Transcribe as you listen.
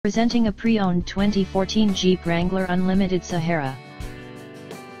Presenting a pre-owned 2014 Jeep Wrangler Unlimited Sahara.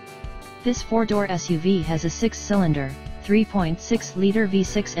 This four-door SUV has a six-cylinder, 3.6-liter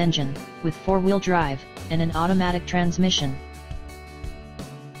V6 engine, with four-wheel drive, and an automatic transmission.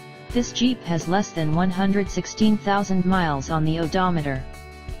 This Jeep has less than 116,000 miles on the odometer.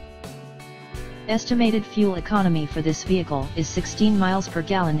 Estimated fuel economy for this vehicle is 16 miles per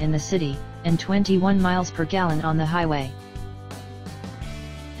gallon in the city, and 21 miles per gallon on the highway.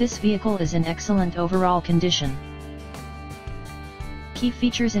 This vehicle is in excellent overall condition. Key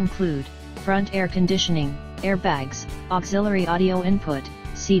features include front air conditioning, airbags, auxiliary audio input,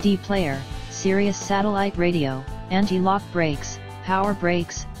 CD player, Sirius satellite radio, anti-lock brakes, power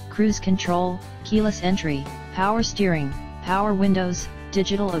brakes, cruise control, keyless entry, power steering, power windows,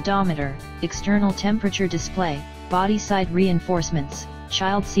 digital odometer, external temperature display, body side reinforcements,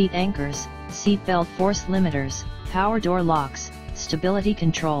 child seat anchors, seat belt force limiters, power door locks, stability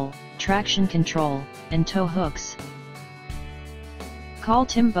control, traction control, and tow hooks. Call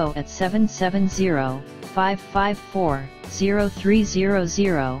Timbo at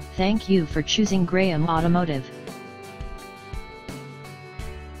 770-554-0300. Thank you for choosing Graham Automotive.